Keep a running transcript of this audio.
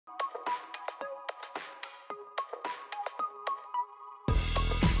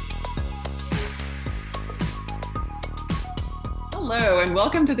Hello, and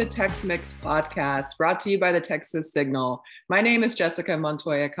welcome to the Tex Mix podcast, brought to you by the Texas Signal. My name is Jessica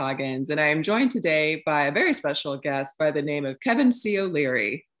Montoya Coggins, and I am joined today by a very special guest by the name of Kevin C.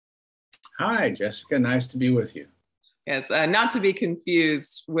 O'Leary. Hi, Jessica. Nice to be with you. Yes, not to be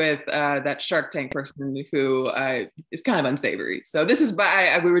confused with that Shark Tank person who is kind of unsavory. So this is,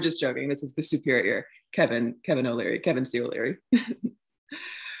 we were just joking. This is the superior Kevin O'Leary, Kevin C. O'Leary.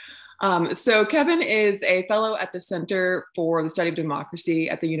 So Kevin is a fellow at the Center for the Study of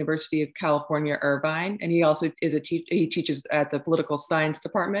Democracy at the University of California, Irvine, and he also is he teaches at the Political Science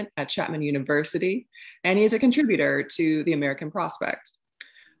Department at Chapman University, and he is a contributor to the American Prospect.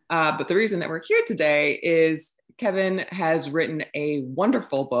 But the reason that we're here today is Kevin has written a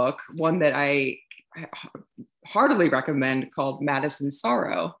wonderful book, one that I heartily recommend, called Madison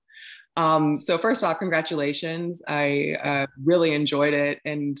Sorrow. So first off, congratulations. I really enjoyed it.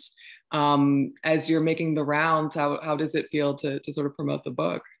 And as you're making the rounds, how does it feel to sort of promote the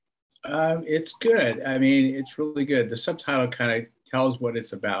book? It's good. I mean, it's really good. The subtitle kind of tells what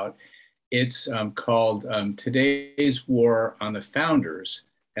it's about. It's called Today's War on the Founders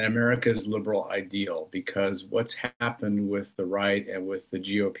and America's Liberal Ideal, because what's happened with the right and with the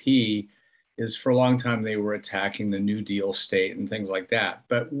GOP is for a long time they were attacking the New Deal state and things like that.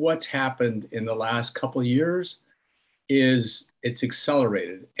 But what's happened in the last couple of years is it's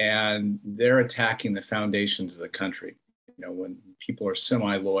accelerated, and they're attacking the foundations of the country. You know, when people are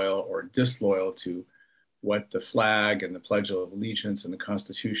semi-loyal or disloyal to what the flag and the Pledge of Allegiance and the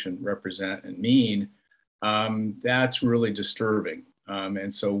Constitution represent and mean, that's really disturbing.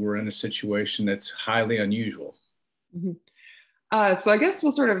 And so we're in a situation that's highly unusual. Mm-hmm. So I guess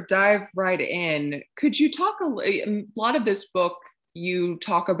we'll sort of dive right in. Could you talk a lot of this book, you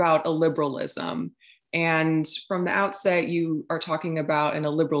talk about a liberalism, and from the outset, you are talking about a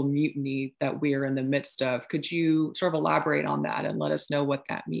liberal mutiny that we are in the midst of. Could you sort of elaborate on that and let us know what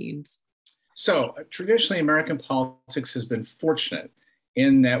that means? So traditionally, American politics has been fortunate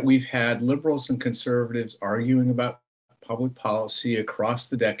in that we've had liberals and conservatives arguing about public policy across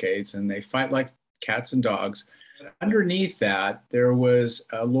the decades, and they fight like cats and dogs. Underneath that, there was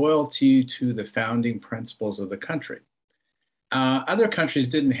a loyalty to the founding principles of the country. Other countries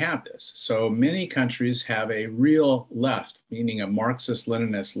didn't have this. So many countries have a real left, meaning a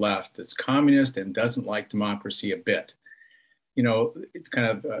Marxist-Leninist left that's communist and doesn't like democracy a bit. You know, it's kind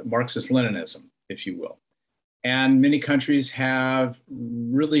of Marxist-Leninism, if you will. And many countries have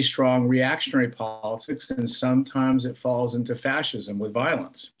really strong reactionary politics, and sometimes it falls into fascism with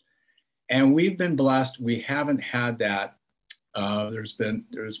violence. And we've been blessed. We haven't had that. There's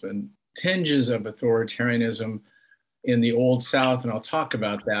been tinges of authoritarianism in the Old South, and I'll talk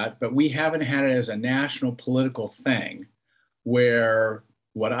about that, but we haven't had it as a national political thing where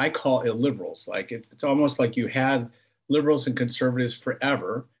what I call illiberals, like it's almost like you had liberals and conservatives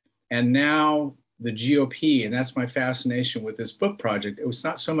forever, and now the GOP, and that's my fascination with this book project. It was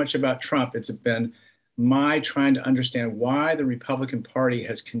not so much about Trump, it's been my trying to understand why the Republican Party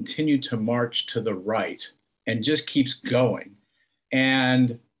has continued to march to the right and just keeps going.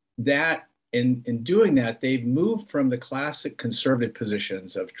 And that in doing that, they've moved from the classic conservative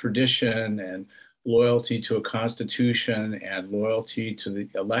positions of tradition and loyalty to a constitution and loyalty to the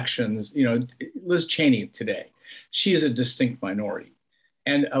elections. You know, Liz Cheney today, she is a distinct minority.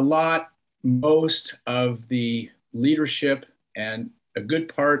 And most of the leadership and a good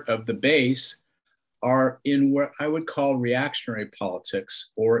part of the base are in what I would call reactionary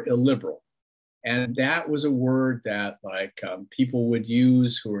politics or illiberal. And that was a word that people would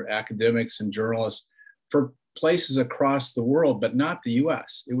use who are academics and journalists for places across the world, but not the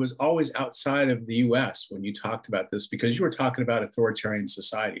US. It was always outside of the US when you talked about this, because you were talking about authoritarian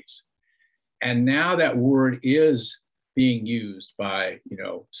societies. And now that word is being used by,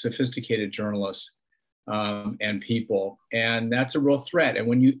 sophisticated journalists and people, and that's a real threat. And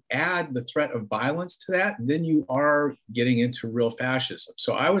when you add the threat of violence to that, then you are getting into real fascism.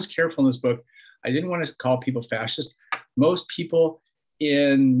 So I was careful in this book. I didn't want to call people fascist. Most people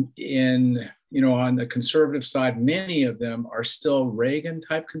on the conservative side, many of them are still Reagan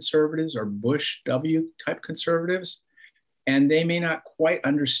type conservatives or Bush W type conservatives. And they may not quite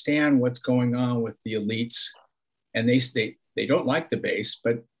understand what's going on with the elites. And they don't like the base,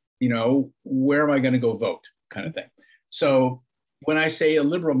 but where am I going to go vote kind of thing. So when I say a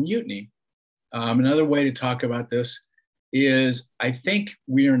liberal mutiny, another way to talk about this is I think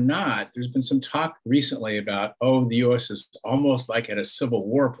we are not. There's been some talk recently about, the US is almost like at a civil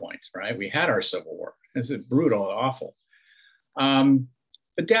war point, right? We had our civil war. It's brutal and awful.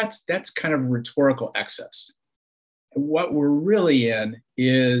 But that's kind of rhetorical excess. What we're really in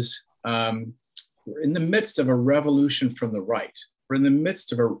is we're in the midst of a revolution from the right, We're in the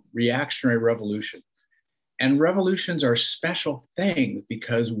midst of a reactionary revolution. And revolutions are special things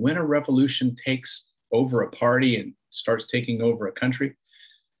because when a revolution takes over a party and starts taking over a country,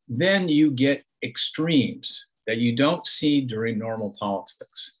 then you get extremes that you don't see during normal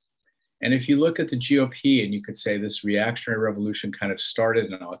politics. And if you look at the GOP, and you could say this reactionary revolution kind of started,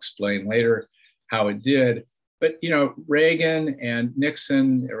 and I'll explain later how it did. But Reagan and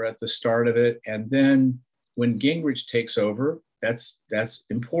Nixon are at the start of it, and then when Gingrich takes over, that's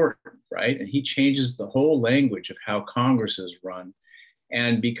important, right? And he changes the whole language of how Congress is run,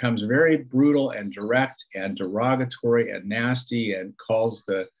 and becomes very brutal and direct and derogatory and nasty, and calls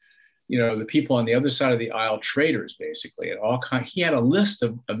the people on the other side of the aisle traitors, basically. And he had a list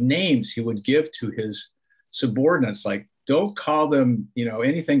of names he would give to his subordinates, like, don't call them,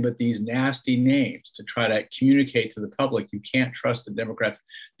 anything but these nasty names, to try to communicate to the public you can't trust the Democrats.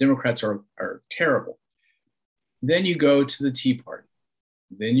 Democrats are terrible. Then you go to the Tea Party.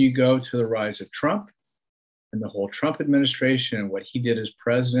 Then you go to the rise of Trump and the whole Trump administration and what he did as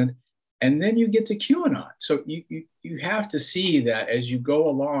president. And then you get to QAnon. So you have to see that as you go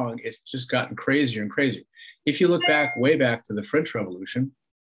along, it's just gotten crazier and crazier. If you look way back to the French Revolution,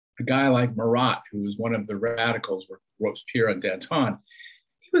 a guy like Marat, who was one of the radicals, Robespierre and Danton,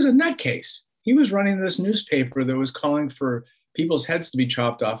 he was a nutcase. He was running this newspaper that was calling for people's heads to be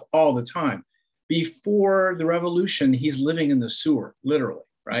chopped off all the time. Before the revolution, he's living in the sewer, literally,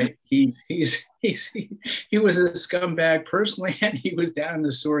 right? He was a scumbag personally, and he was down in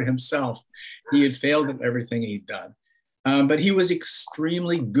the sewer himself. He had failed at everything he'd done. But he was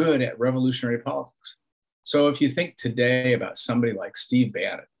extremely good at revolutionary politics. So if you think today about somebody like Steve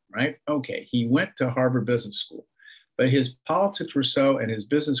Bannon, right? Okay, he went to Harvard Business School, but his politics were so, and his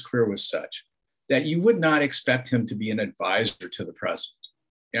business career was such, that you would not expect him to be an advisor to the president.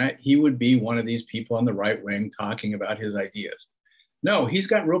 Right? He would be one of these people on the right wing talking about his ideas. No, he's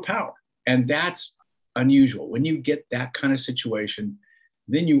got real power. And that's unusual. When you get that kind of situation,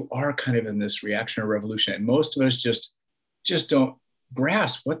 then you are kind of in this reactionary revolution. And most of us just don't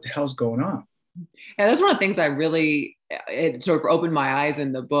grasp what the hell's going on. Yeah, that's one of the things it sort of opened my eyes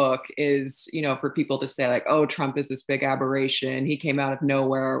in the book is, for people to say like, oh, Trump is this big aberration. He came out of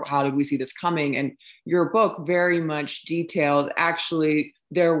nowhere. How did we see this coming? And your book very much details, actually,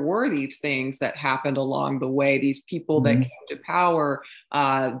 there were these things that happened along the way, these people that came to power,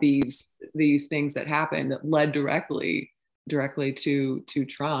 these things that happened that led directly to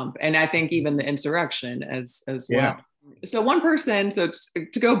Trump. And I think even the insurrection as well. So one person,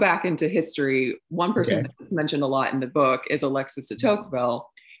 to go back into history, one person that's mentioned a lot in the book is Alexis de Tocqueville.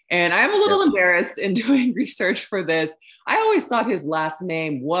 And I am a little embarrassed in doing research for this. I always thought his last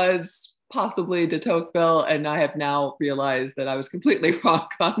name was possibly de Tocqueville, and I have now realized that I was completely wrong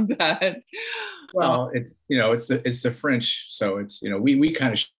on that. Well, it's the French, so it's we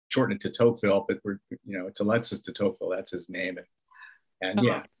kind of shorten it to Tocqueville, but it's Alexis de Tocqueville. That's his name,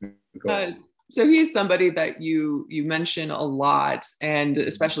 so he's somebody that you mention a lot, and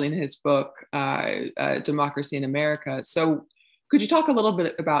especially in his book, Democracy in America. So could you talk a little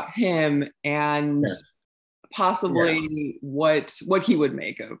bit about him and possibly what he would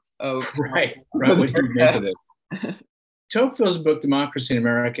make of right what he would make of it? Tocqueville's book, Democracy in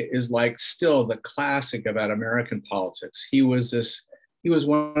America, is like still the classic about American politics. He was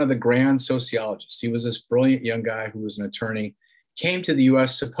one of the grand sociologists. He was this brilliant young guy who was an attorney, came to the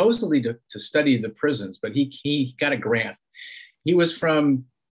US supposedly to study the prisons, but he got a grant. He was from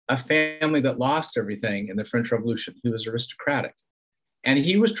a family that lost everything in the French Revolution. He was aristocratic. And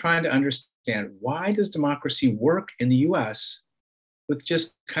he was trying to understand, why does democracy work in the US with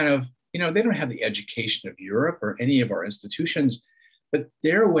just kind of, they don't have the education of Europe or any of our institutions, but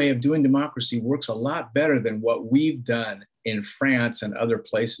their way of doing democracy works a lot better than what we've done in France and other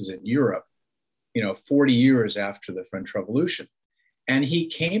places in Europe, 40 years after the French Revolution. And he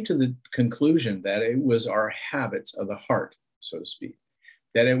came to the conclusion that it was our habits of the heart, so to speak,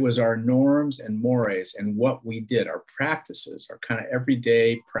 that it was our norms and mores and what we did, our practices, our kind of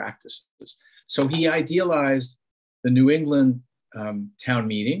everyday practices. So he idealized the New England town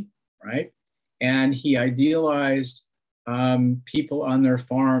meeting, right? And he idealized people on their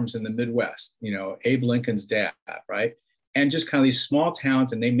farms in the Midwest, Abe Lincoln's dad, right? And just kind of these small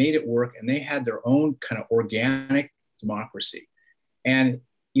towns, and they made it work, and they had their own kind of organic democracy. And,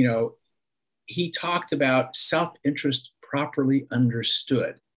 he talked about self-interest properly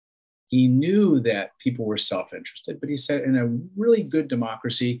understood. He knew that people were self-interested, but he said in a really good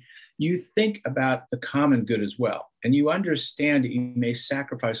democracy, you think about the common good as well. And you understand that you may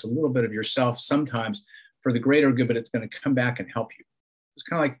sacrifice a little bit of yourself sometimes for the greater good, but it's going to come back and help you. It's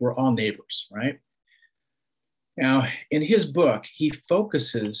kind of like we're all neighbors, right? Now, in his book, he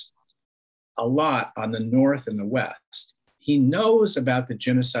focuses a lot on the North and the West. He knows about the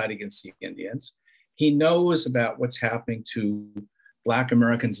genocide against the Indians. He knows about what's happening to Black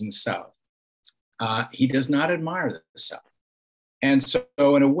Americans in the South. He does not admire the South. And so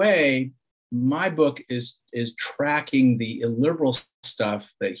in a way, my book is tracking the illiberal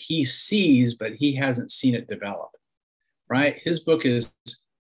stuff that he sees, but he hasn't seen it develop, right? His book is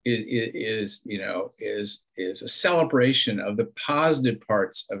a celebration of the positive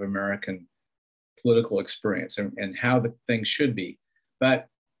parts of American political experience and how the things should be. But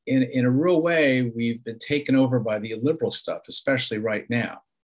in a real way, we've been taken over by the illiberal stuff, especially right now.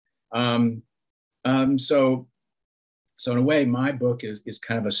 So in a way, my book is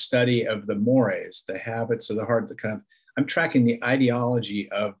kind of a study of the mores, the habits of the heart, the kind of, I'm tracking the ideology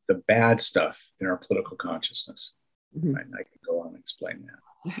of the bad stuff in our political consciousness. Mm-hmm. Right? And I can go on and explain that.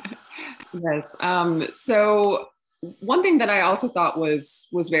 Yes. So one thing that I also thought was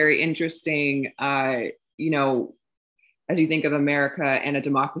very interesting, as you think of America and a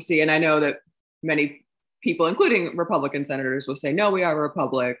democracy, and I know that many people, including Republican senators, will say, no, we are a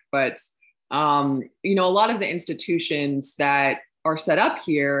republic, but a lot of the institutions that are set up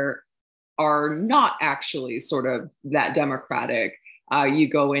here are not actually sort of that democratic. You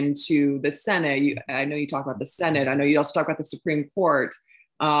go into the Senate. I know you talk about the Senate. I know you also talk about the Supreme Court.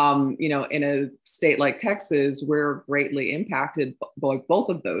 In a state like Texas, we're greatly impacted by both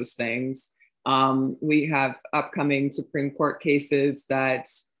of those things. We have upcoming Supreme Court cases that,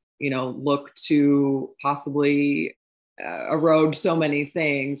 look to possibly erode so many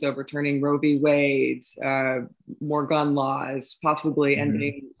things, overturning Roe v. Wade, more gun laws, possibly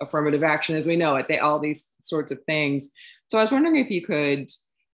ending affirmative action as we know it, all these sorts of things. So I was wondering if you could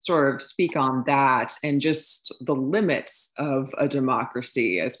sort of speak on that and just the limits of a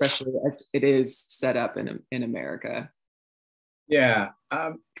democracy, especially as it is set up in America. Yeah.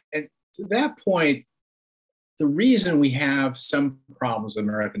 And to that point, the reason we have some problems with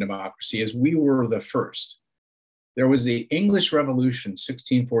American democracy is we were the first. There was the English Revolution,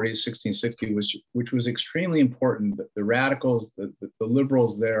 1640 to 1660, which was extremely important. The radicals, the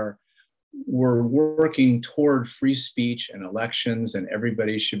liberals there were working toward free speech and elections, and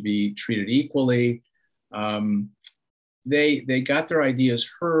everybody should be treated equally. They got their ideas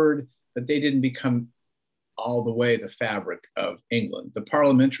heard, but they didn't become all the way the fabric of England. The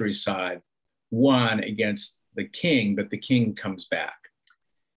parliamentary side won against the king, but the king comes back.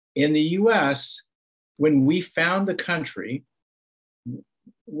 In the US, when we found the country,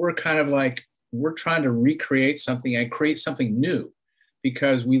 we're kind of like, we're trying to recreate something and create something new,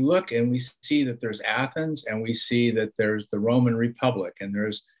 because we look and we see that there's Athens and we see that there's the Roman Republic and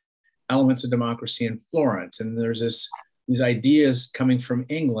there's elements of democracy in Florence, and there's these ideas coming from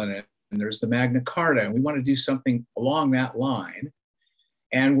England, and there's the Magna Carta, and we want to do something along that line.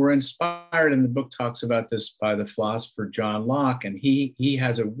 And we're inspired, and the book talks about this by the philosopher John Locke, and he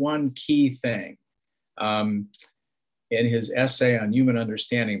has one key thing in his essay on human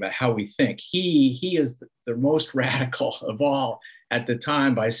understanding about how we think. He is the most radical of all at the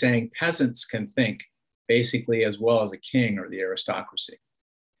time by saying peasants can think basically as well as a king or the aristocracy.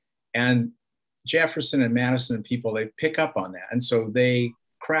 And Jefferson and Madison and people, they pick up on that. And so they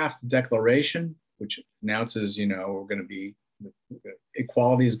craft the Declaration, which announces, we're going to be,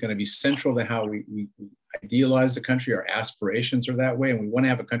 equality is going to be central to how we idealize the country. Our aspirations are that way. And we want to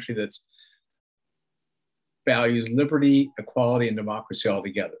have a country that values liberty, equality, and democracy all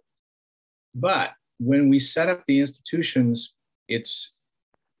together. But when we set up the institutions,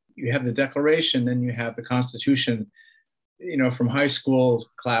 you have the Declaration, then you have the Constitution. From high school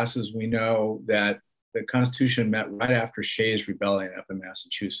classes, we know that the Constitution met right after Shays' Rebellion up in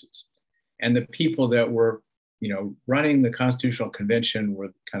Massachusetts. And the people that were, running the Constitutional Convention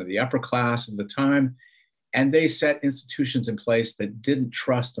were kind of the upper class of the time. And they set institutions in place that didn't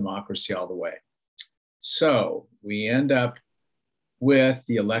trust democracy all the way. So we end up with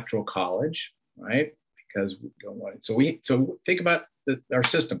the Electoral College, right? Because we don't want it. So think about our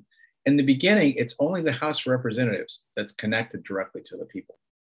system. In the beginning, it's only the House of Representatives that's connected directly to the people.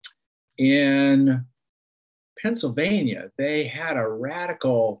 In Pennsylvania, they had a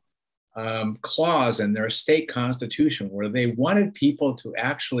radical clause in their state constitution where they wanted people to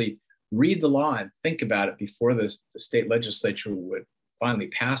actually read the law and think about it before the state legislature would finally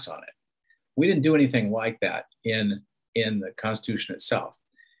pass on it. We didn't do anything like that in the Constitution itself.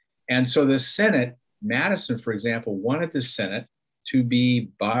 And so the Senate, Madison, for example, wanted the Senate to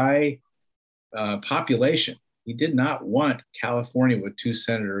be by population. He did not want California with 2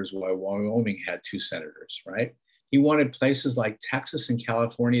 senators while Wyoming had 2 senators, right? He wanted places like Texas and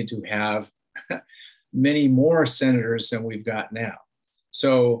California to have many more senators than we've got now.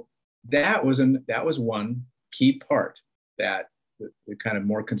 So that was one key part, that the kind of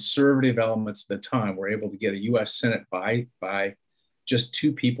more conservative elements of the time were able to get a U.S. Senate by just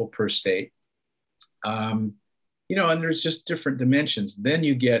 2 people per state. And there's just different dimensions. Then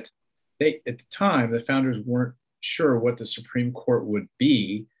you get, at the time, the founders weren't sure what the Supreme Court would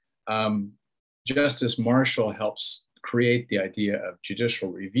be. Justice Marshall helps create the idea of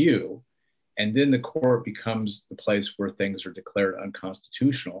judicial review. And then the court becomes the place where things are declared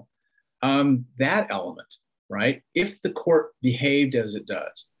unconstitutional. That element, right? If the court behaved as it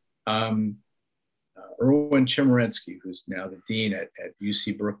does, Erwin Chemerinsky, who's now the dean at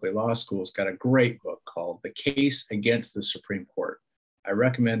UC Berkeley Law School, has got a great book called The Case Against the Supreme Court. I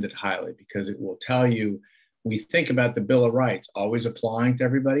recommend it highly because it will tell you, we think about the Bill of Rights always applying to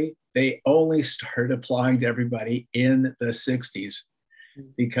everybody. They only started applying to everybody in the 60s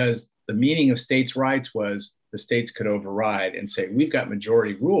because the meaning of states' rights was the states could override and say, we've got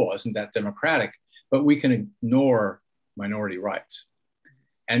majority rule, isn't that democratic? But we can ignore minority rights.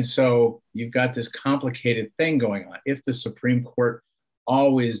 And so you've got this complicated thing going on. If the Supreme Court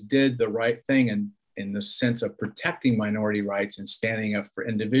always did the right thing in the sense of protecting minority rights and standing up for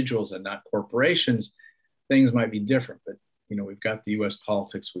individuals and not corporations, things might be different. But we've got the US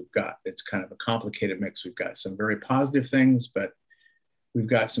politics we've got. It's kind of a complicated mix. We've got some very positive things, but we've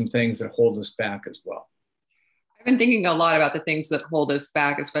got some things that hold us back as well. I've been thinking a lot about the things that hold us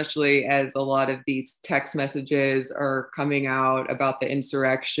back, especially as a lot of these text messages are coming out about the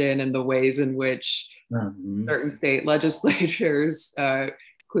insurrection and the ways in which certain state legislatures,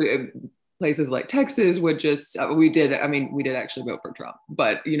 places like Texas, would just, we did actually vote for Trump,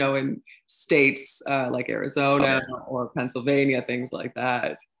 but, in states like Arizona or Pennsylvania, things like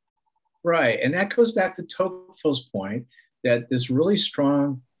that. Right. And that goes back to Tocqueville's point that this really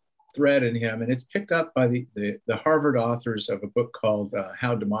strong thread in him, and it's picked up by the Harvard authors of a book called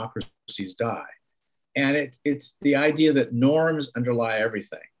How Democracies Die. And it's the idea that norms underlie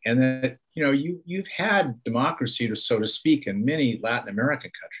everything, and that you've had democracy, so to speak, in many Latin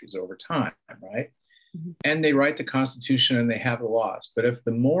American countries over time, right? Mm-hmm. And they write the Constitution and they have the laws. But if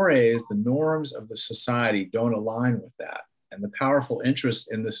the mores, the norms of the society, don't align with that, and the powerful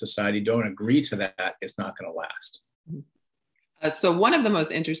interests in the society don't agree to that, it's not going to last. Mm-hmm. So one of the most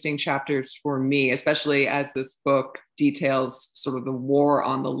interesting chapters for me, especially as this book details sort of the war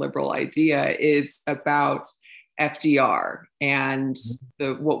on the liberal idea, is about FDR and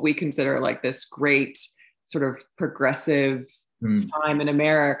what we consider like this great sort of progressive time in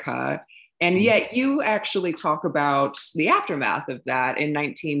America. And yet you actually talk about the aftermath of that in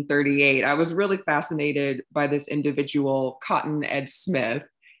 1938. I was really fascinated by this individual, Cotton Ed Smith,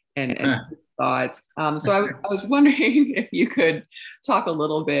 and his thoughts. So I was wondering if you could talk a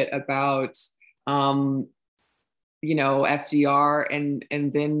little bit about, FDR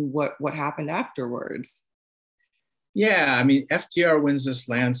and then what happened afterwards. Yeah, I mean, FDR wins this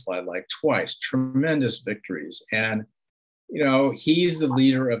landslide like twice, tremendous victories. And, he's the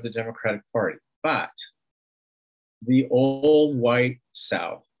leader of the Democratic Party. But the old white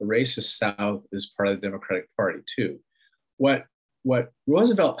South, the racist South, is part of the Democratic Party too. What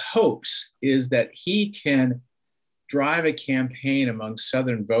Roosevelt hopes is that he can drive a campaign among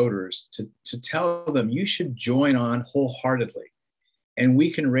Southern voters to tell them, you should join on wholeheartedly and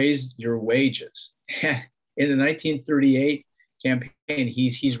we can raise your wages. In the 1938 campaign,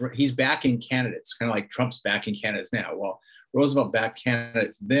 he's backing candidates, kind of like Trump's backing candidates now. Well, Roosevelt backed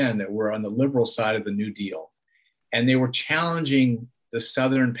candidates then that were on the liberal side of the New Deal, and they were challenging the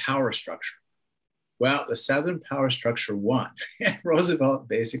Southern power structure. Well, the Southern power structure won. Roosevelt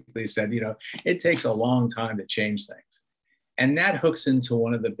basically said, it takes a long time to change things. And that hooks into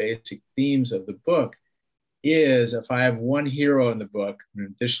one of the basic themes of the book is, if I have one hero in the book, in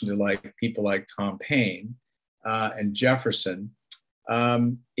addition to people like Tom Paine and Jefferson,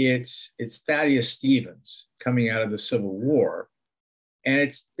 it's Thaddeus Stevens coming out of the Civil War. And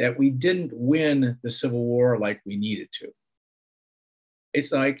it's that we didn't win the Civil War like we needed to.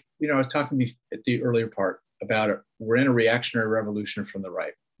 It's like, I was talking at the earlier part about it. We're in a reactionary revolution from the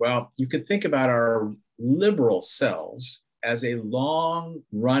right. Well, you could think about our liberal selves as a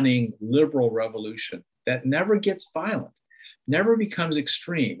long-running liberal revolution that never gets violent, never becomes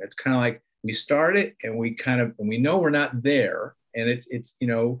extreme. It's kind of like we start it and we know we're not there. And it's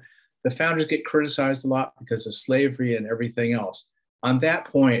the founders get criticized a lot because of slavery and everything else. On that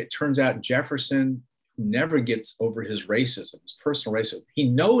point, it turns out Jefferson never gets over his racism, his personal racism. He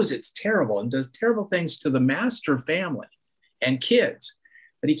knows it's terrible and does terrible things to the master family and kids,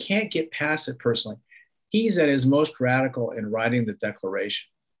 but he can't get past it personally. He's at his most radical in writing the Declaration.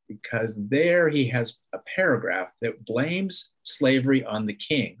 because there he has a paragraph that blames slavery on the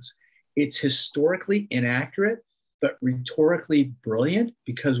kings. It's historically inaccurate, but rhetorically brilliant,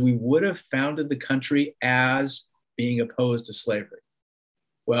 because we would have founded the country as being opposed to slavery.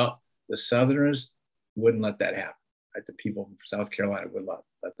 Well, the Southerners wouldn't let that happen. Right? The people from South Carolina would not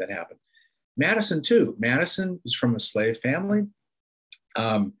let that happen. Madison, too. Madison was from a slave family.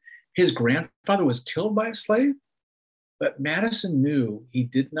 His grandfather was killed by a slave, but Madison knew he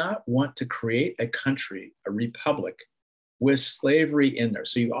did not want to create a country, a republic, with slavery in there.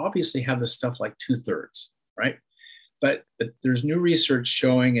 So you obviously have this stuff like 2/3, right? But there's new research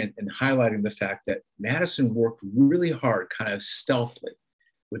showing and highlighting the fact that Madison worked really hard, kind of stealthily,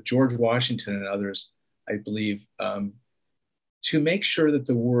 with George Washington and others, I believe, to make sure that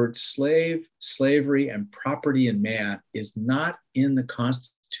the word slave, slavery, and property and man is not in the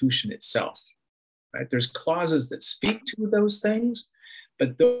Constitution itself. Right? There's clauses that speak to those things,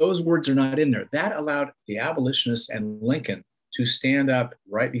 but those words are not in there. That allowed the abolitionists and Lincoln to stand up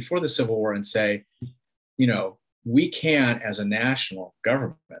right before the Civil War and say, you know, we can, as a national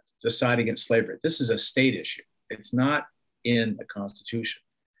government, decide against slavery. This is a state issue. It's not in the Constitution.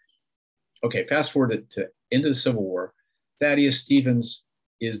 Okay, fast forward to into the Civil War. Thaddeus Stevens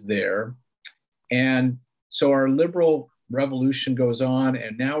is there. And so our liberal revolution goes on,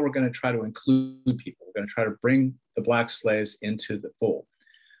 and now we're going to try to include people. We're going to try to bring the Black slaves into the fold.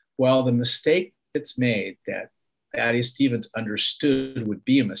 Well, the mistake that's made, that Thaddeus Stevens understood would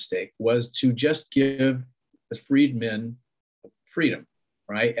be a mistake, was to just give the freedmen freedom,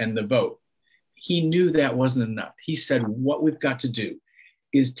 right, and the vote. He knew that wasn't enough. He said, what we've got to do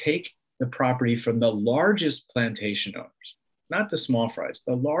is take the property from the largest plantation owners, not the small fries,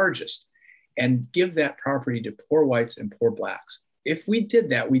 the largest, and give that property to poor whites and poor blacks. If we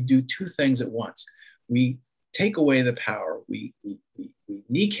did that, we do two things at once. We take away the power. We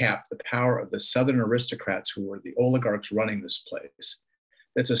kneecap the power of the Southern aristocrats who were the oligarchs running this place.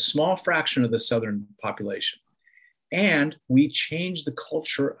 That's a small fraction of the Southern population. And we change the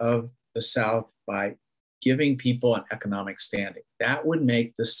culture of the South by giving people an economic standing. That would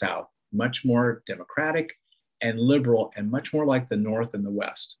make the South much more democratic and liberal and much more like the North and the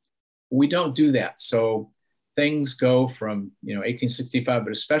West. We don't do that. So things go from 1865,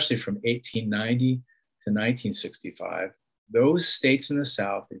 but especially from 1890 to 1965, those states in the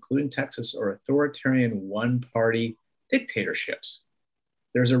South, including Texas, are authoritarian one-party dictatorships.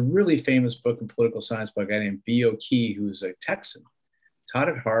 There's a really famous book in political science by a guy named B.O. Key, who's a Texan, taught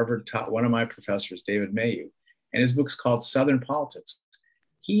at Harvard, taught one of my professors, David Mayu, and his book's called Southern Politics.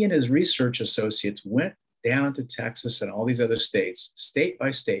 He and his research associates went down to Texas and all these other states, state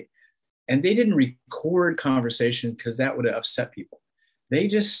by state, and they didn't record conversation because that would have upset people. They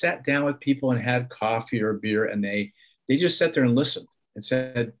just sat down with people and had coffee or beer, and they just sat there and listened and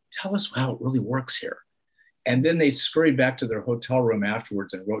said, tell us how it really works here. And then they scurried back to their hotel room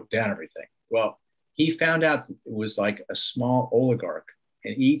afterwards and wrote down everything. Well, he found out that it was like a small oligarch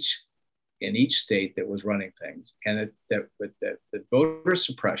in each state that was running things, and that voter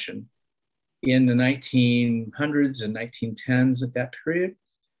suppression in the 1900s and 1910s, at that period,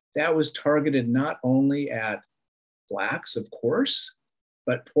 that was targeted not only at blacks, of course,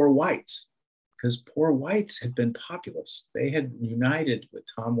 but poor whites, because poor whites had been populists. They had united with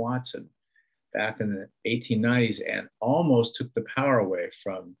Tom Watson back in the 1890s and almost took the power away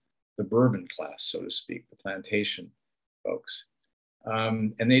from the bourbon class, so to speak, the plantation folks.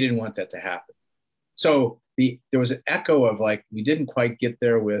 And they didn't want that to happen. So there was an echo of like, we didn't quite get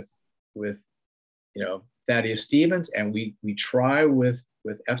there with Thaddeus Stevens, and we try with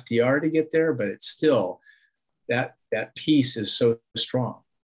FDR to get there, but it's still, that piece is so strong.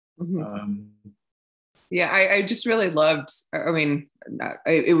 Mm-hmm. Yeah, I just really loved, I mean,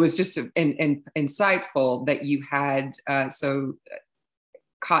 it was just insightful that you had, so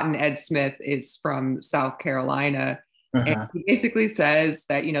Cotton Ed Smith is from South Carolina. And he basically says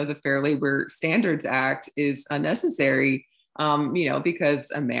that, the Fair Labor Standards Act is unnecessary,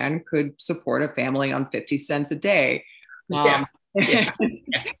 because a man could support a family on 50 cents a day.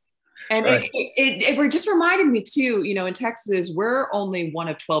 And right. it just reminded me too, in Texas, we're only one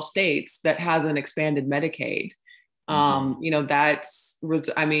of 12 states that has an expanded Medicaid. If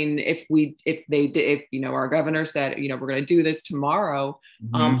our governor said, we're going to do this tomorrow,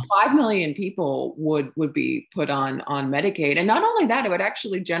 5 million people would be put on Medicaid. And not only that, it would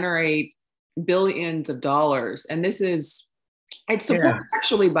actually generate billions of dollars. And it's supported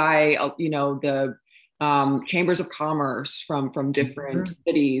actually by, the chambers of commerce from different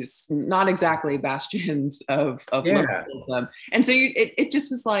cities, not exactly bastions of liberalism. And so it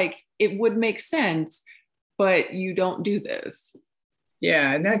just is like, it would make sense, but you don't do this.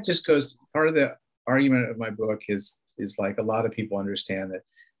 Yeah, and that just goes, part of the argument of my book is like a lot of people understand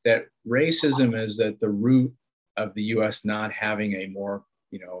that racism is at the root of the US not having a more,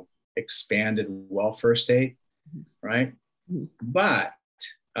 expanded welfare state, right? But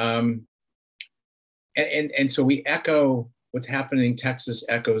um and so we echo what's happening in Texas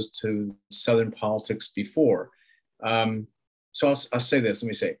echoes to Southern politics before. So I'll say this. Let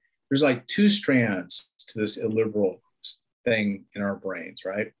me say, there's like two strands to this illiberal thing in our brains,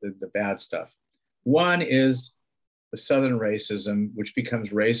 right? The bad stuff. One is the Southern racism, which becomes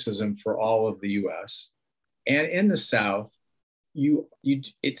racism for all of the U.S. And in the South,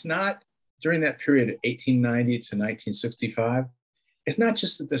 it's not during that period of 1890 to 1965. It's not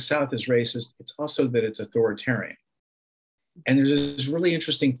just that the South is racist, it's also that it's authoritarian. And there's this really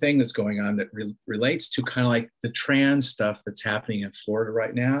interesting thing that's going on that relates to kind of like the trans stuff that's happening in Florida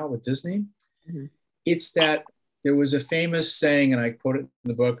right now with Disney. Mm-hmm. It's that there was a famous saying, and I quote it in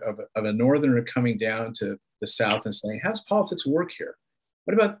the book, of a Northerner coming down to the South and saying, how does politics work here?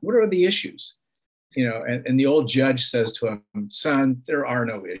 What are the issues? And the old judge says to him, son, there are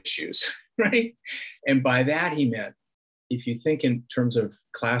no issues, right? And by that he meant, if you think in terms of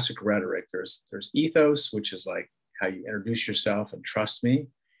classic rhetoric, there's ethos, which is like how you introduce yourself and trust me.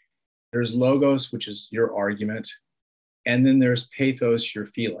 There's logos, which is your argument. And then there's pathos, your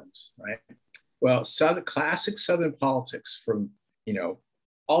feelings, right? Well, classic Southern politics from,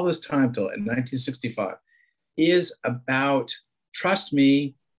 all this time till 1965 is about trust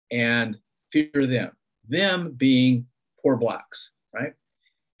me and fear them being poor Blacks, right?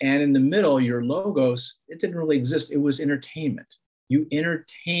 And in the middle, your logos, it didn't really exist. It was entertainment. You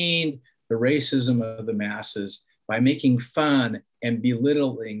entertained the racism of the masses by making fun and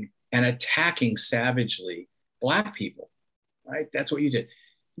belittling and attacking savagely Black people, right? That's what you did.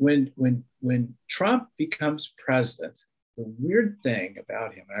 When Trump becomes president, the weird thing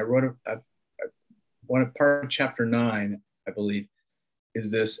about him, and I wrote part of chapter 9, I believe,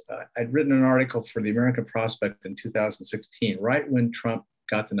 is this. I'd written an article for the American Prospect in 2016, right when Trump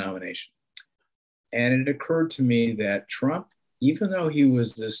got the nomination. And it occurred to me that Trump, even though he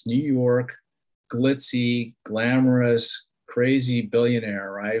was this New York, glitzy, glamorous, crazy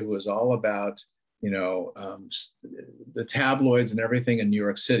billionaire, right, who was all about, the tabloids and everything in New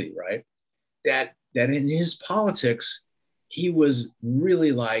York City, right, that in his politics, he was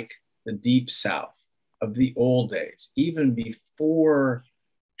really like the Deep South of the old days, even before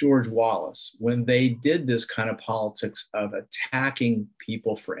George Wallace, when they did this kind of politics of attacking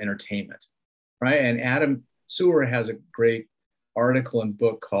people for entertainment, right? And Adam Sewer has a great article and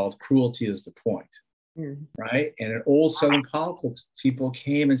book called Cruelty is the Point, right? And in old Southern politics, people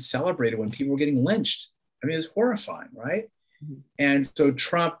came and celebrated when people were getting lynched. I mean, it's horrifying, right? And so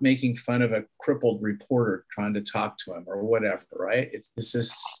Trump making fun of a crippled reporter trying to talk to him or whatever, right?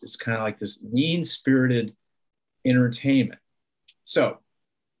 It's kind of like this mean-spirited entertainment. So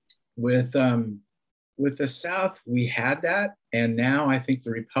with the South, we had that. And now I think the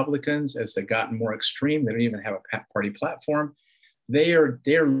Republicans, as they've gotten more extreme, they don't even have a party platform. They're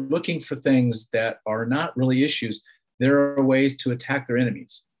looking for things that are not really issues. There are ways to attack their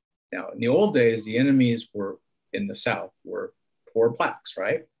enemies. Now, in the old days, the enemies were in the South were poor Blacks,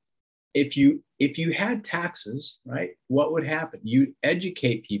 right? If you had taxes, right, what would happen? You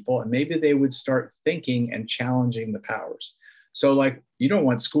educate people, and maybe they would start thinking and challenging the powers. So, like, you don't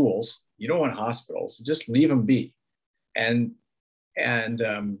want schools, you don't want hospitals, just leave them be. And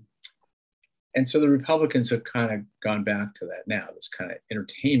so the Republicans have kind of gone back to that now, this kind of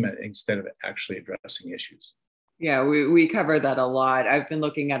entertainment instead of actually addressing issues. Yeah, we cover that a lot. I've been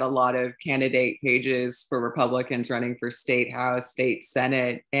looking at a lot of candidate pages for Republicans running for state house, state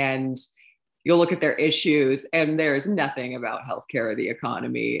senate, and you'll look at their issues and there's nothing about healthcare or the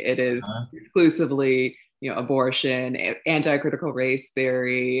economy. It is exclusively, abortion, anti-critical race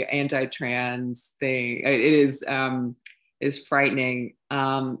theory, anti-trans thing. It is frightening.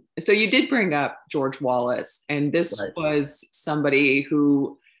 So you did bring up George Wallace, and this was somebody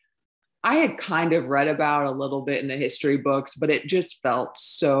who I had kind of read about a little bit in the history books, but it just felt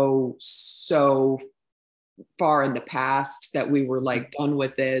so far in the past that we were like done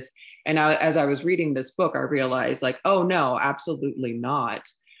with this. And as I was reading this book, I realized like, oh no, absolutely not.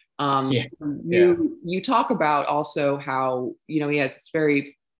 You talk about also how, he has this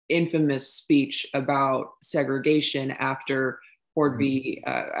very infamous speech about segregation after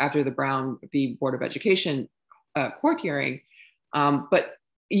after the Brown v. Board of Education court hearing. But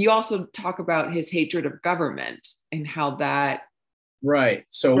you also talk about his hatred of government and how that. Right.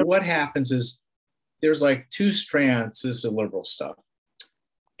 So what happens is there's like two strands. This is liberal stuff.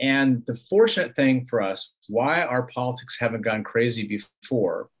 And the fortunate thing for us, why our politics haven't gone crazy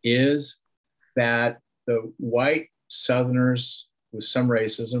before, is that the white Southerners with some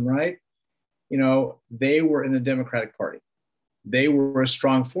racism, right? They were in the Democratic Party. They were a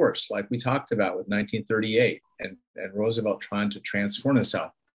strong force, like we talked about with 1938 and Roosevelt trying to transform the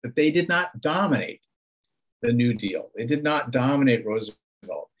South. But they did not dominate the New Deal. They did not dominate Roosevelt.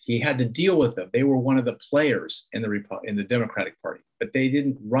 He had to deal with them. They were one of the players in the Democratic Party, but they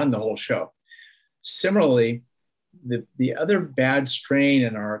didn't run the whole show. Similarly, the other bad strain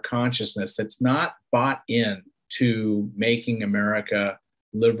in our consciousness that's not bought in to making America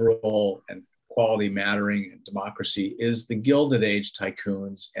liberal and quality mattering and democracy is the Gilded Age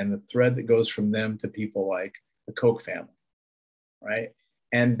tycoons and the thread that goes from them to people like the Koch family, right?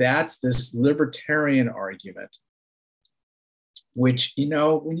 And that's this libertarian argument, which,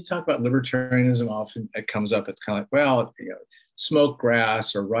 when you talk about libertarianism, often it comes up, it's kind of like, well, smoke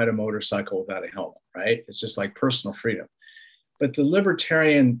grass or ride a motorcycle without a helmet, right? It's just like personal freedom. But the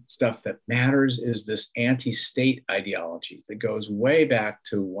libertarian stuff that matters is this anti-state ideology that goes way back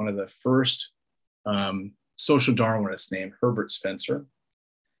to one of the first social Darwinists named Herbert Spencer,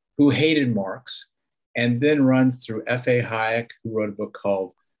 who hated Marx, and then runs through F.A. Hayek, who wrote a book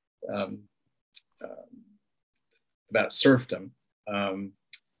called about serfdom, and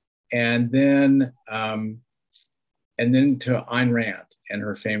then to Ayn Rand and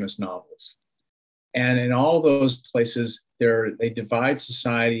her famous novels. And in all those places, they divide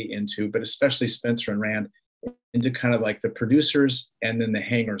society into, but especially Spencer and Rand, into kind of like the producers and then the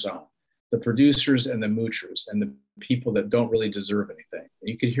hangers-on, the producers and the moochers and the people that don't really deserve anything.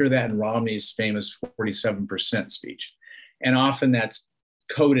 You could hear that in Romney's famous 47% speech. And often that's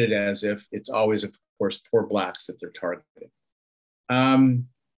coded as if it's always, of course, poor Blacks that they're targeting.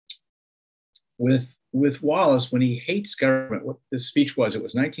 With Wallace, when he hates government, what this speech was, it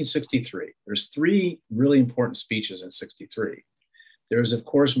was 1963. There's three really important speeches in 63. There's, of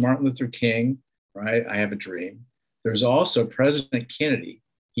course, Martin Luther King, right? I Have a Dream. There's also President Kennedy.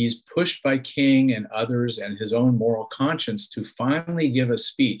 He's pushed by King and others and his own moral conscience to finally give a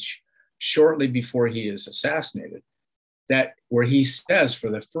speech shortly before he is assassinated, where he says for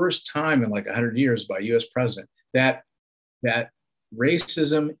the first time in like 100 years by US president that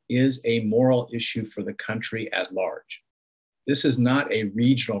racism is a moral issue for the country at large. This is not a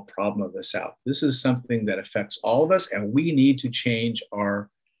regional problem of the South. This is something that affects all of us, and we need to change our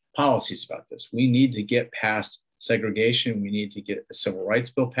policies about this. We need to get past segregation. We need to get a civil rights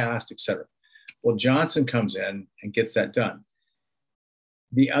bill passed, et cetera. Well, Johnson comes in and gets that done.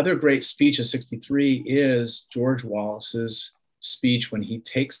 The other great speech of 63 is George Wallace's speech when he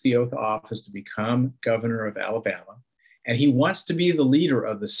takes the oath of office to become governor of Alabama. And he wants to be the leader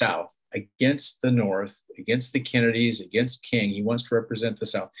of the South against the North, against the Kennedys, against King. He wants to represent the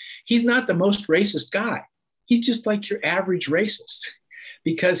South. He's not the most racist guy. He's just like your average racist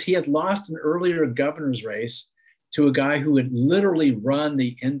because he had lost an earlier governor's race to a guy who had literally run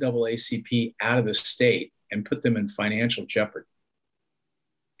the NAACP out of the state and put them in financial jeopardy.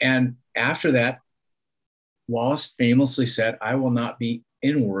 And after that, Wallace famously said, I will not be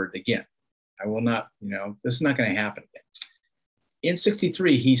inward again. I will not, this is not going to happen again. In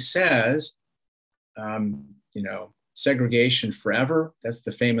 63, he says, segregation forever. That's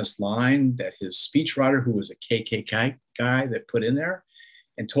the famous line that his speechwriter, who was a KKK guy, that put in there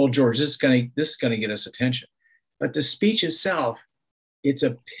and told George, this is going to get us attention. But the speech itself, it's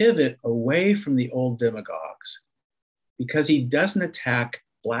a pivot away from the old demagogues because he doesn't attack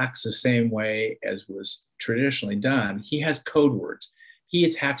Blacks the same way as was traditionally done. He has code words. He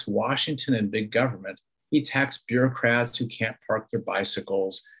attacks Washington and big government. He attacks bureaucrats who can't park their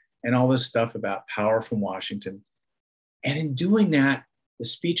bicycles and all this stuff about power from Washington. And in doing that, the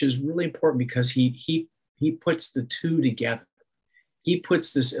speech is really important because he puts the two together. He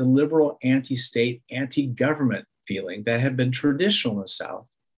puts this illiberal, anti-state, anti-government feeling that had been traditional in the South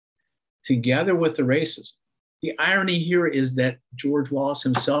together with the racism. The irony here is that George Wallace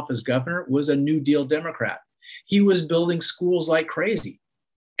himself as governor was a New Deal Democrat. He was building schools like crazy.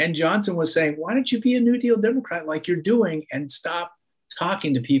 And Johnson was saying, why don't you be a New Deal Democrat like you're doing and stop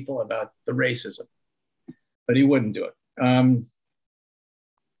talking to people about the racism? But he wouldn't do it.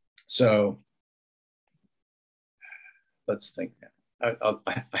 So let's think now. I'll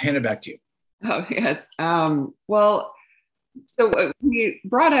hand it back to you. Oh, yes. Well, so we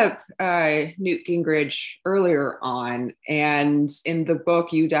brought up Newt Gingrich earlier on, and in the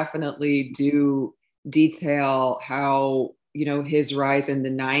book, you definitely do detail how, his rise in the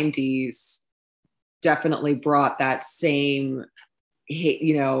 90s definitely brought that same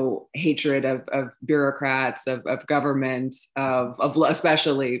hatred of bureaucrats, of government, of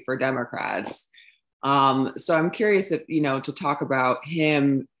especially for Democrats. So I'm curious if, to talk about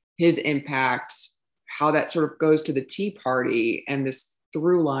him, his impact, how that sort of goes to the Tea Party and this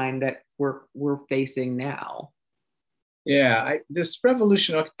through line that we're facing now. Yeah, this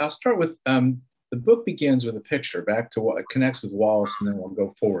revolution, I'll start with the book begins with a picture back to what connects with Wallace, and then we'll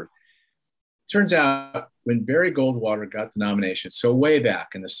go forward. Turns out when Barry Goldwater got the nomination, so way back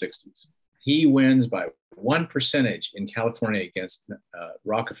in the 60s, he wins by 1% in California against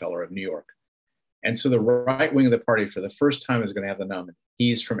Rockefeller of New York. And so the right wing of the party for the first time is going to have the nominee.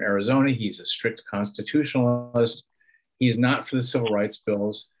 He's from Arizona. He's a strict constitutionalist. He's not for the civil rights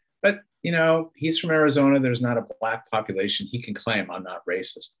bills, but he's from Arizona. There's not a Black population. He can claim, I'm not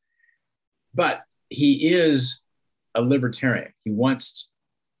racist. But he is a libertarian. He wants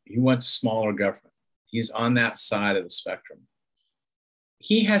smaller government. He's on that side of the spectrum.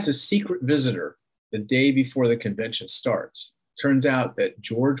 He has a secret visitor the day before the convention starts. Turns out that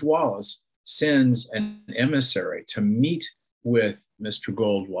George Wallace sends an emissary to meet with Mr.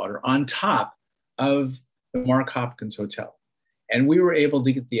 Goldwater on top of the Mark Hopkins Hotel. And we were able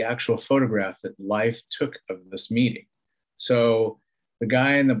to get the actual photograph that Life took of this meeting. So the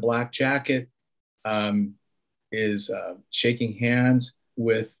guy in the black jacket is shaking hands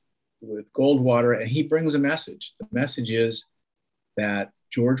with Goldwater, and he brings a message. The message is that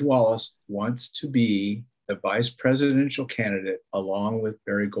George Wallace wants to be the vice presidential candidate along with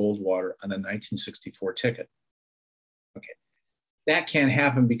Barry Goldwater on the 1964 ticket. Okay, that can't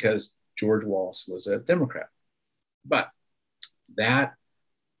happen because George Wallace was a Democrat. But that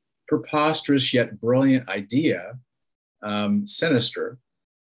preposterous yet brilliant idea, sinister,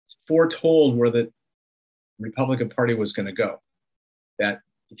 foretold where the Republican Party was going to go. That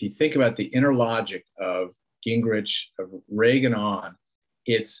if you think about the inner logic of Gingrich, of Reagan on,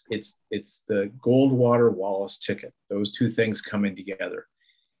 it's the Goldwater-Wallace ticket, those two things coming together.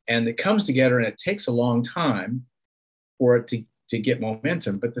 And it comes together, and it takes a long time for it to get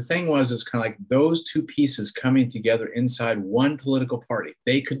momentum. But the thing was, it's kind of like those two pieces coming together inside one political party.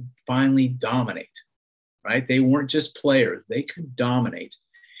 They could finally dominate, right? They weren't just players. They could dominate.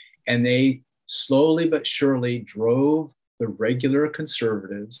 And they slowly but surely drove the regular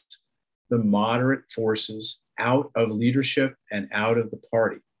conservatives, the moderate forces out of leadership and out of the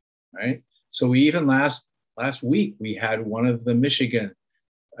party, right? So we even last week, we had one of the Michigan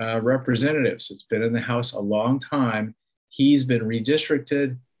representatives. It's been in the House a long time. He's been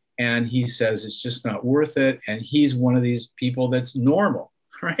redistricted, and he says it's just not worth it. And he's one of these people that's normal,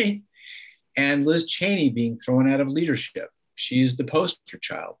 right? And Liz Cheney being thrown out of leadership. She's the poster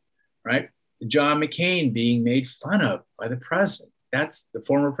child, right? John McCain being made fun of by the president. That's the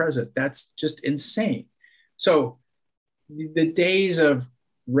former president. That's just insane. So the days of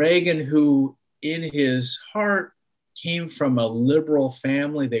Reagan, who in his heart came from a liberal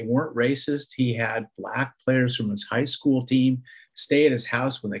family, they weren't racist. He had Black players from his high school team stay at his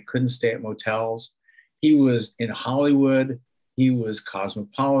house when they couldn't stay at motels. He was in Hollywood. He was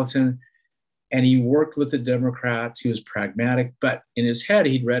cosmopolitan, and he worked with the Democrats. He was pragmatic, but in his head,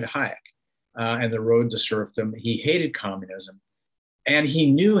 he'd read Hayek and The Road to Serfdom. He hated communism, and he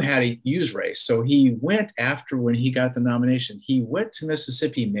knew how to use race. So he went after, when he got the nomination, he went to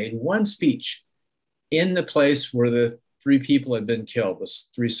Mississippi, made one speech in the place where the three people had been killed. The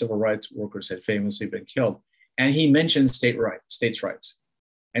three civil rights workers had famously been killed. And he mentioned states' rights.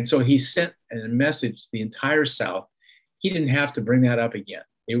 And so he sent a message to the entire South. He didn't have to bring that up again.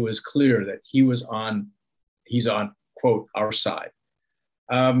 It was clear that he's on, quote, our side.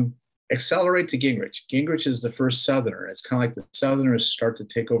 Accelerate to Gingrich. Gingrich is the first Southerner. It's kind of like the Southerners start to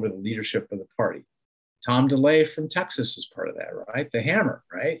take over the leadership of the party. Tom DeLay from Texas is part of that, right? The hammer,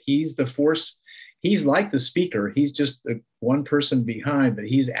 right? He's the force. He's like the speaker. He's just the one person behind, but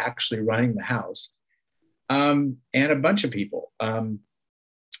he's actually running the House. And a bunch of people. And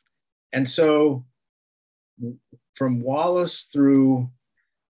so from Wallace through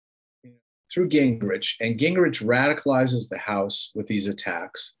Gingrich, and Gingrich radicalizes the House with these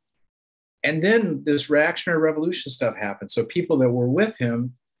attacks. And then this reactionary revolution stuff happens. So people that were with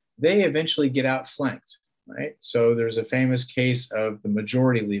him, they eventually get outflanked, right? So there's a famous case of the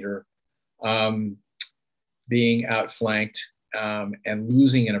majority leader being outflanked and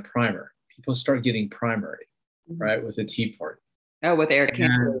losing in a primary. People start getting primary, right, with the Tea Party. Oh, with Eric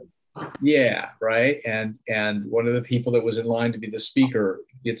Campbell. Yeah, right. And one of the people that was in line to be the speaker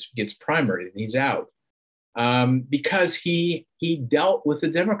gets primaried, and he's out. Because he dealt with the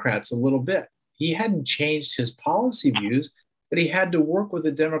Democrats a little bit. He hadn't changed his policy views, but he had to work with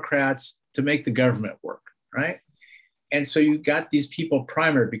the Democrats to make the government work, right? And so you got these people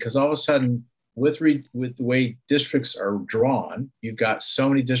primary because all of a sudden, with the way districts are drawn, you've got so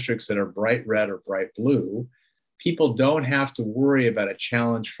many districts that are bright red or bright blue. People don't have to worry about a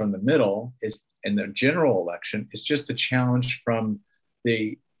challenge from the middle. Is in the general election, it's just a challenge from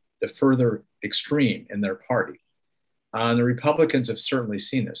the further extreme in their party. The Republicans have certainly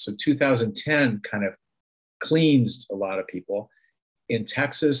seen this. So 2010 kind of cleansed a lot of people. In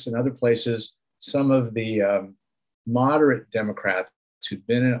Texas and other places, some of the moderate Democrats who'd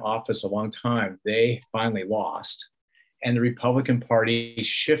been in office a long time, they finally lost. And the Republican Party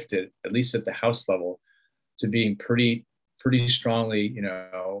shifted, at least at the House level, to being pretty strongly, you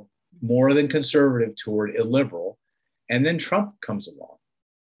know, more than conservative toward illiberal. And then Trump comes along,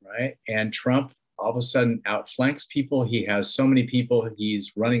 right? And Trump all of a sudden outflanks people. He has so many people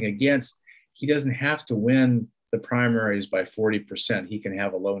he's running against. He doesn't have to win the primaries by 40%. He can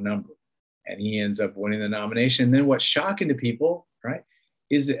have a low number. And he ends up winning the nomination. And then what's shocking to people, right,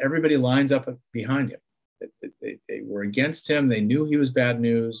 is that everybody lines up behind him. They were against him. They knew he was bad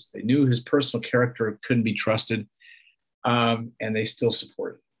news. They knew his personal character couldn't be trusted. And they still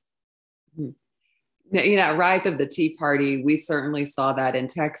supported him. You know, rise of the Tea Party, we certainly saw that in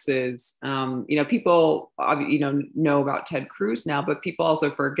Texas. You know, people, you know about Ted Cruz now, but people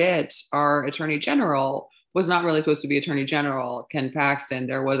also forget our Attorney General was not really supposed to be Attorney General, Ken Paxton.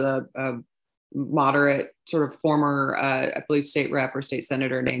 There was a moderate sort of former, I believe, state rep or state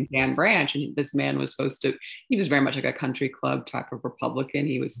senator named Dan Branch. And this man was supposed to, he was very much like a country club type of Republican.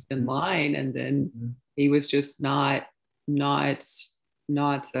 He was in line, and then he was just not right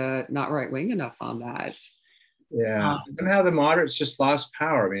wing enough on that. Yeah. Somehow the moderates just lost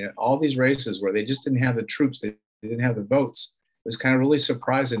power. I mean, all these races where they just didn't have the troops, they didn't have the votes. It was kind of really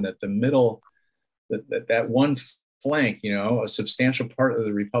surprising that the middle, that one flank, you know, a substantial part of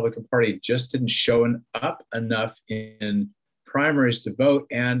the Republican Party just didn't show up enough in primaries to vote.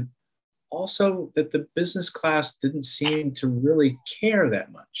 And also that the business class didn't seem to really care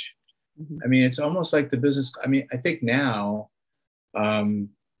that much. I mean, it's almost like the business, I mean, I think now, you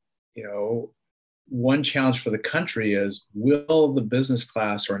know, one challenge for the country is, will the business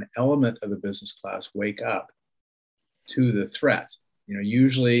class or an element of the business class wake up to the threat? You know,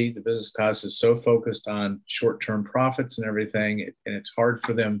 usually the business class is so focused on short-term profits and everything, and it's hard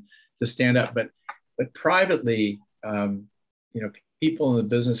for them to stand up. But privately, you know, people in the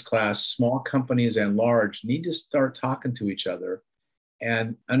business class, small companies and large, need to start talking to each other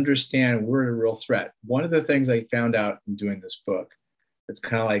and understand we're a real threat. One of the things I found out in doing this book, it's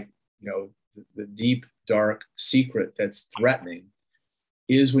kind of like, you know, the deep, dark secret that's threatening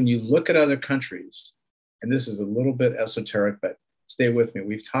is when you look at other countries, and this is a little bit esoteric, but stay with me.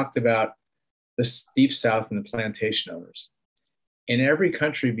 We've talked about the Deep South and the plantation owners. In every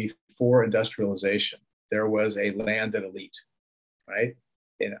country before industrialization, there was a landed elite, right?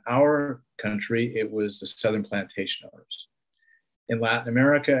 In our country, it was the Southern plantation owners. In Latin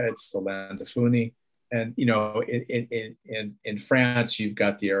America, it's the Landafuni. And, you know, in France, you've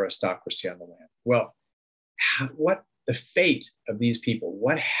got the aristocracy on the land. Well, what the fate of these people,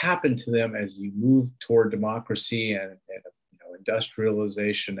 what happened to them as you move toward democracy and you know,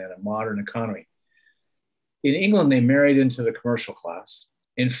 industrialization and a modern economy? In England, they married into the commercial class.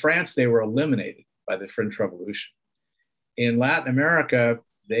 In France, they were eliminated by the French Revolution. In Latin America,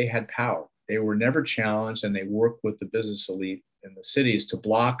 they had power. They were never challenged, and they worked with the business elite in the cities to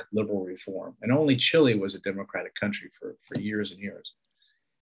block liberal reform. And only Chile was a democratic country for years and years.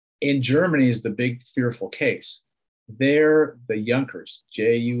 In Germany is the big fearful case. They're the Junkers,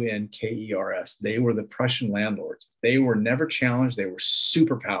 Junkers. They were the Prussian landlords. They were never challenged. They were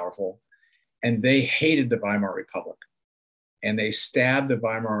super powerful, and they hated the Weimar Republic. And they stabbed the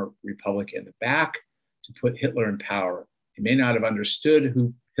Weimar Republic in the back to put Hitler in power. They may not have understood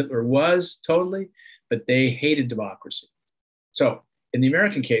who Hitler was totally, but they hated democracy. So in the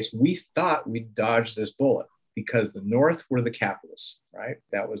American case, we thought we'd dodge this bullet because the North were the capitalists, right?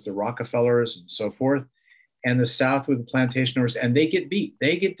 That was the Rockefellers and so forth. And the South were the plantation owners, and they get beat.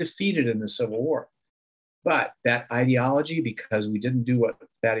 They get defeated in the Civil War. But that ideology, because we didn't do what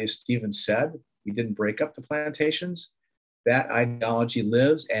Thaddeus Stevens said, we didn't break up the plantations, that ideology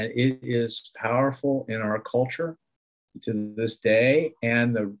lives, and it is powerful in our culture to this day.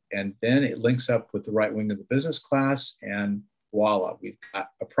 And then it links up with the right wing of the business class, and voila, we've got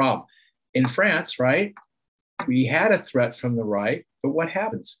a problem. In France, right, we had a threat from the right, but what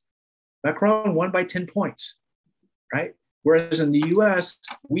happens? Macron won by 10 points, right? Whereas in the US,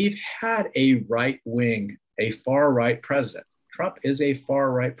 we've had a right wing, a far right president. Trump is a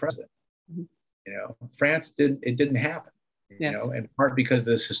far right president. You know, France didn't happen, you know, in part because of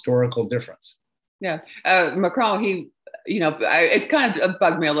this historical difference. Yeah. Macron, it's kind of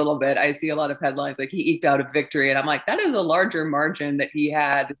bugged me a little bit. I see a lot of headlines like he eked out a victory, and I'm like, that is a larger margin that he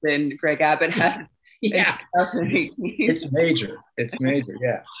had than Greg Abbott had in Yeah, 2018. it's major. It's major.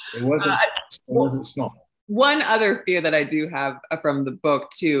 Yeah, it wasn't small. One other fear that I do have from the book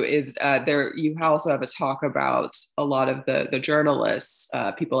too is there you also have a talk about a lot of the journalists,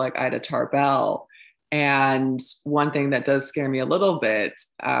 people like Ida Tarbell, and one thing that does scare me a little bit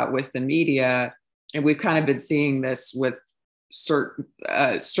with the media, and we've kind of been seeing this with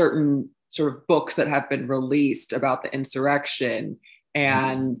certain sort of books that have been released about the insurrection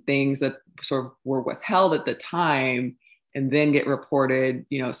and things that sort of were withheld at the time and then get reported,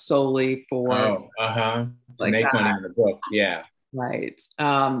 solely for to like make that. money in the book. Yeah. Right.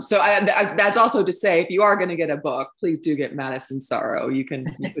 So that's also to say, if you are going to get a book, please do get Madison Sorrow. You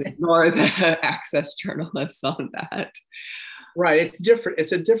can ignore the Access journalists on that. Right. It's different.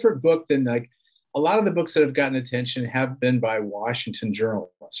 It's a different book than like a lot of the books that have gotten attention have been by Washington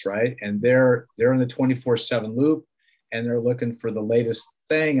journalists, right? And they're in the 24/7 loop, and they're looking for the latest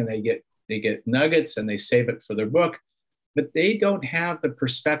thing, and they get nuggets and they save it for their book, but they don't have the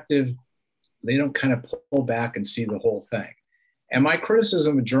perspective. They don't kind of pull back and see the whole thing. And my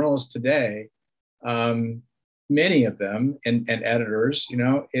criticism of journalists today, many of them and editors,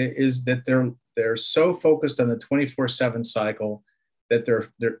 is that they're so focused on the 24/7 cycle that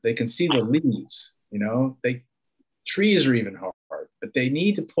they can see the leaves. Trees are even hard, but they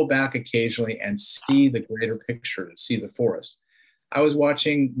need to pull back occasionally and see the greater picture, to see the forest. I was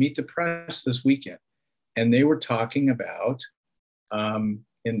watching Meet the Press this weekend, and they were talking about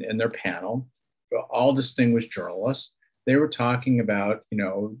in their panel, all distinguished journalists. They were talking about,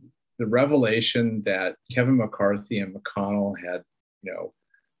 the revelation that Kevin McCarthy and McConnell had,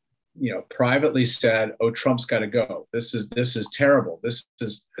 privately said, "Oh, Trump's got to go. This is terrible. This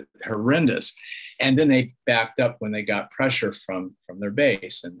is horrendous." And then they backed up when they got pressure from their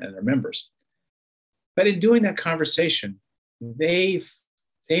base and their members. But in doing that conversation, they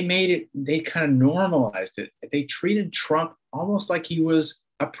kind of normalized it. They treated Trump almost like he was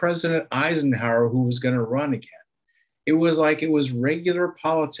a President Eisenhower who was going to run again. It was like it was regular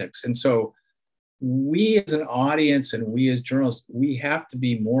politics. And so we as an audience and we as journalists, we have to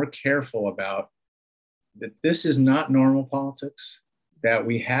be more careful about that this is not normal politics, that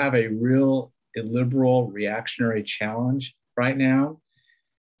we have a real illiberal reactionary challenge right now.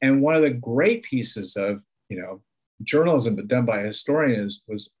 And one of the great pieces of, journalism but done by a historian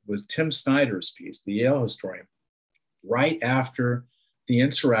was Tim Snyder's piece, the Yale historian. Right after the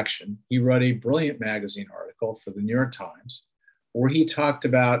insurrection, he wrote a brilliant magazine article for the New York Times where he talked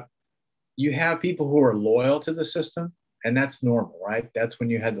about you have people who are loyal to the system, and that's normal, right? That's when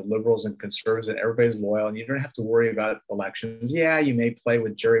you had the liberals and conservatives and everybody's loyal and you don't have to worry about elections. Yeah, you may play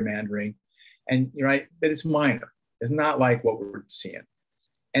with gerrymandering, and you're right, but it's minor. It's not like what we're seeing.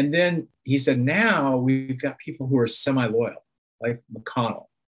 And then he said, now we've got people who are semi-loyal, like McConnell.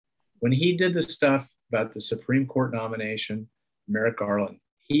 When he did the stuff about the Supreme Court nomination, Merrick Garland,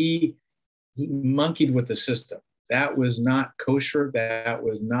 he monkeyed with the system. That was not kosher. That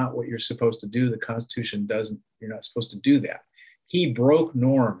was not what you're supposed to do. The Constitution doesn't, you're not supposed to do that. He broke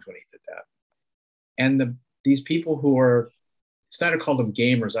norms when he did that. And these people who are, Snyder called them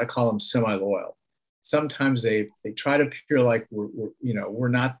gamers, I call them semi-loyal. Sometimes they try to appear like we're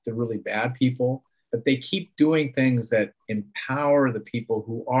not the really bad people, but they keep doing things that empower the people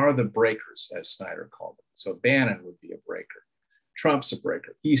who are the breakers, as Snyder called them. So Bannon would be a breaker. Trump's a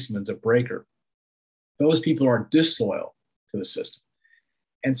breaker. Eastman's a breaker. Those people are disloyal to the system.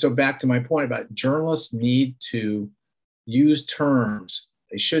 And so back to my point about journalists need to use terms.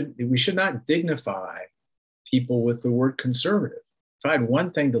 We should not dignify people with the word conservative. If I had one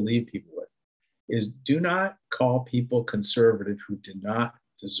thing to leave people with, is do not call people conservative who do not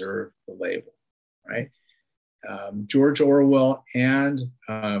deserve the label, right? George Orwell and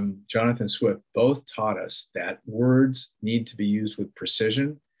Jonathan Swift both taught us that words need to be used with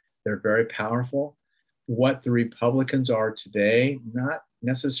precision. They're very powerful. What the Republicans are today, not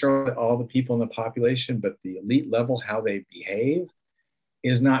necessarily all the people in the population, but the elite level, how they behave,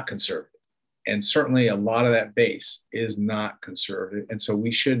 is not conservative. And certainly a lot of that base is not conservative. And so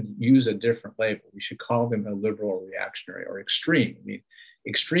we should use a different label. We should call them a liberal or reactionary or extreme. I mean,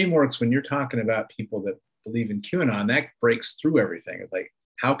 extreme works when you're talking about people that believe in QAnon, that breaks through everything. It's like,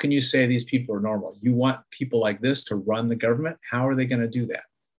 how can you say these people are normal? You want people like this to run the government? How are they going to do that?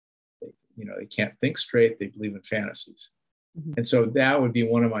 They can't think straight. They believe in fantasies. Mm-hmm. And so that would be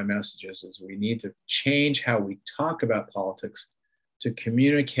one of my messages is we need to change how we talk about politics to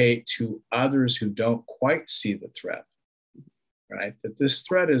communicate to others who don't quite see the threat, right? That this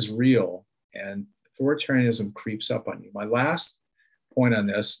threat is real and authoritarianism creeps up on you. My last point on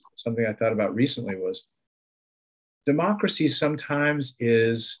this, something I thought about recently, was democracy sometimes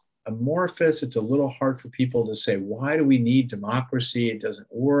is amorphous. It's a little hard for people to say, why do we need democracy? It doesn't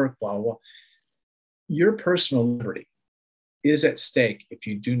work, blah, blah. Your personal liberty is at stake if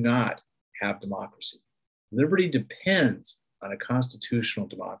you do not have democracy. Liberty depends on a constitutional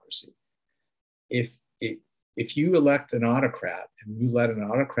democracy. If you elect an autocrat and you let an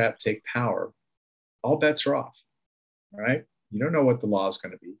autocrat take power, all bets are off, right? You don't know what the law is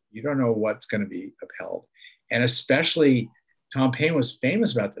going to be. You don't know what's going to be upheld. And especially Tom Paine was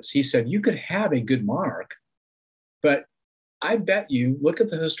famous about this. He said, you could have a good monarch, but I bet you, look at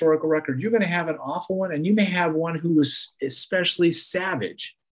the historical record, you're going to have an awful one, and you may have one who was especially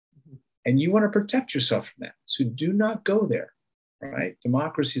savage. And you want to protect yourself from that. So do not go there, right?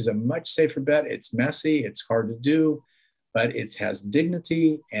 Democracy is a much safer bet. It's messy, it's hard to do, but it has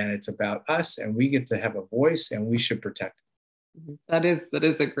dignity, and it's about us, and we get to have a voice, and we should protect it. That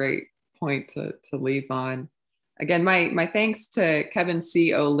is a great point to leave on. Again, my thanks to Kevin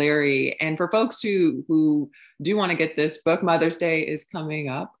C. O'Leary. And for folks who do want to get this book, Mother's Day is coming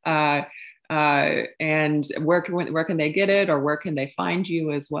up. And where can they get it, or where can they find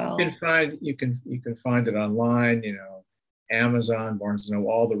you as well? You can find it online, Amazon, Barnes &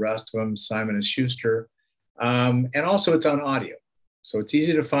 Noble, all the rest of them, Simon and Schuster. And also it's on audio. So it's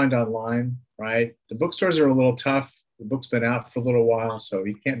easy to find online, right? The bookstores are a little tough. The book's been out for a little while, so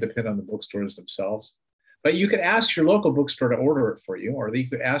you can't depend on the bookstores themselves. But you could ask your local bookstore to order it for you, or you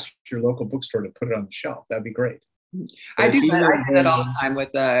could ask your local bookstore to put it on the shelf. That'd be great. I do that all the time with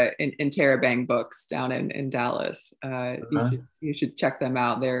in Terabang Books down in Dallas. You should check them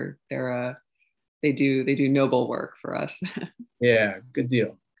out. They do noble work for us. Yeah, good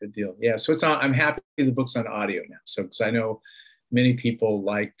deal. Yeah, so it's on. I'm happy the book's on audio now. So because I know many people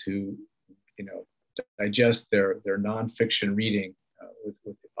like to, digest their nonfiction reading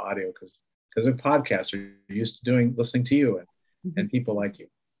with audio because of podcasts are used to listening to you and people like you.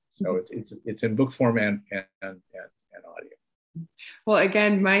 So it's in book form and audio. Well,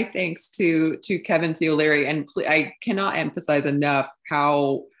 again, my thanks to Kevin C. O'Leary, and I cannot emphasize enough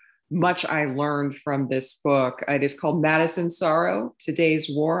how much I learned from this book. It is called Madison Sorrow: Today's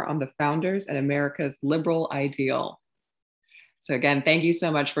War on the Founders and America's Liberal Ideal. So again, thank you so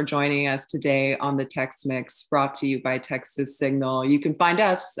much for joining us today on the Text Mix, brought to you by Texas Signal. You can find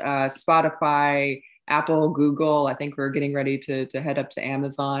us Spotify, Apple, Google. I think we're getting ready to head up to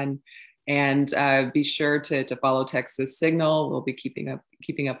Amazon, and be sure to follow Texas Signal. We'll be keeping up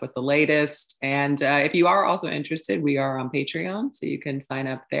with the latest. And if you are also interested, we are on Patreon, so you can sign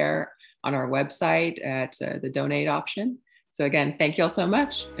up there on our website at the donate option. So again, thank you all so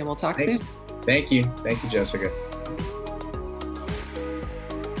much, and we'll talk soon. Thank you, Jessica.